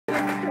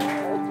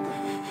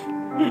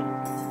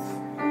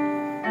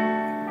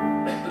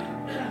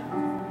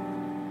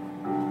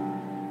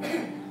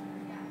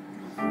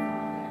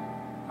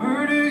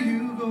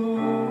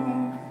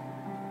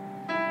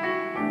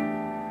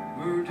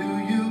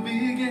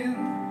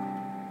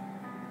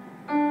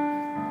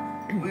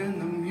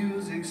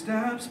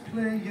harp's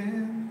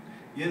playing,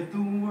 yet the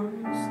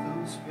words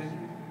still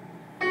spin.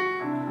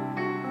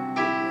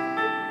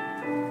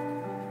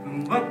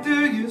 And what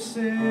do you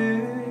say?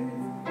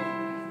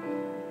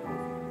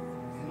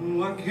 And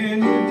what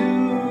can you do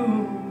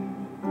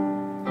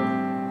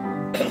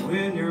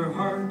when your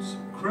heart's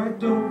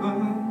cracked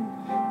open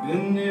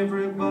and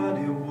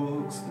everybody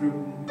walks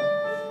through?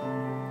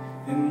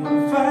 And what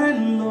if I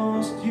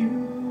lost you?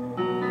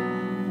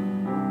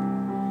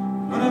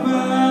 What if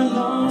I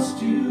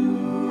lost you?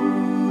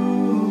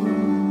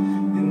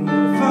 And what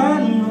if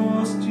I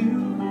lost you?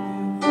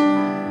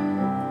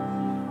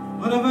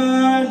 What if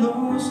I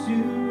lost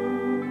you?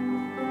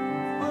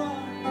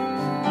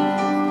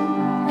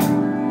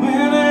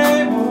 When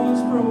I was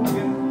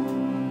broken,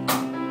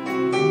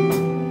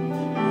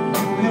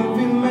 you helped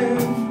me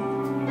mend.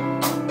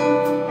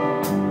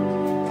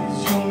 'Cause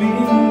you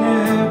mean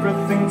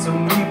everything to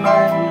me,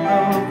 my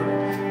lover.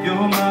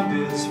 You're my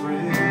best friend.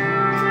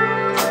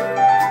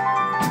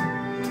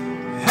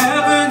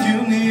 Having you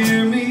near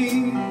me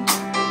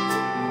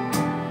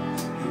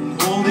and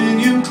holding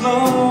you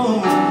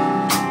close,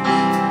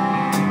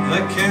 I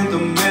can't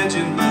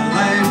imagine my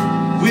life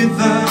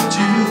without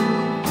you.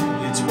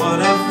 It's what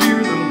I fear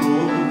the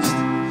most.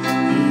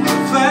 And what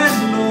if I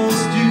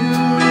lost you?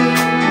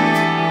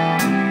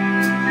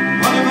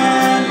 What if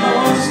I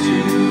lost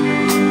you?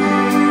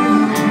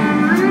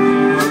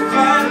 What if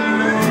I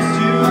lost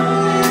you?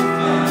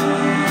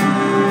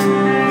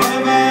 What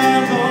if I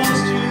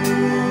lost you?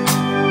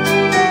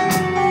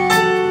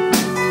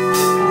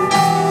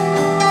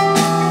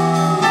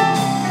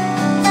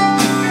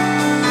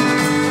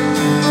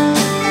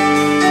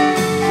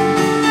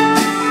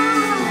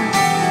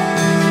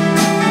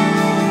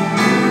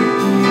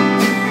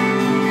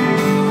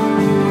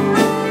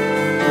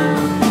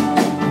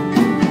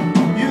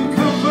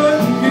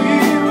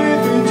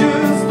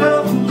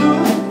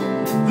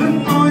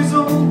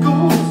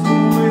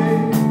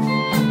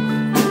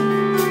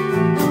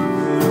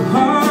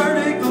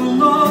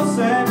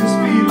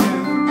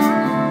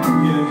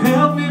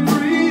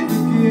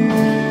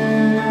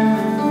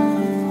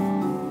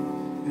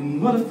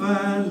 What if I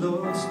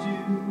lost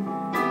you?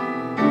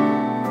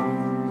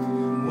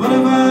 What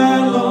if I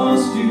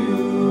lost you?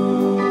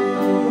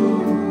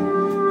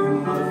 And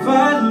what if I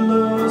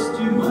lost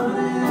you?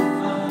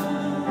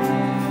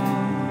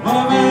 What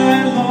if I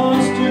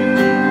lost you?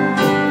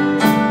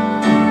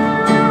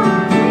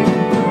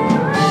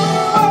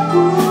 What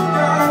would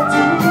I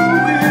do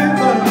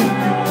without you?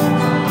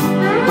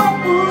 What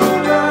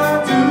would I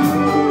do?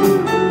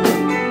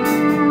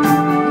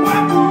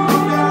 What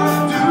would I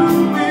do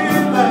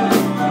without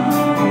you?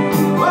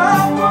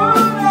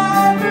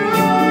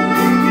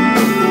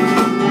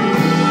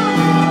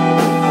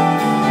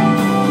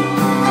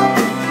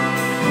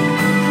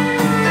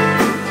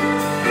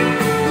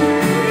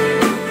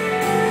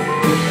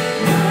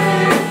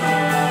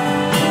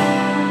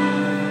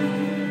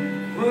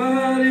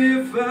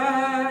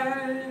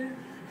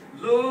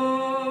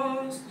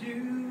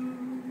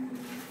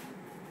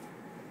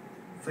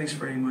 Thanks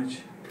very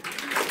much.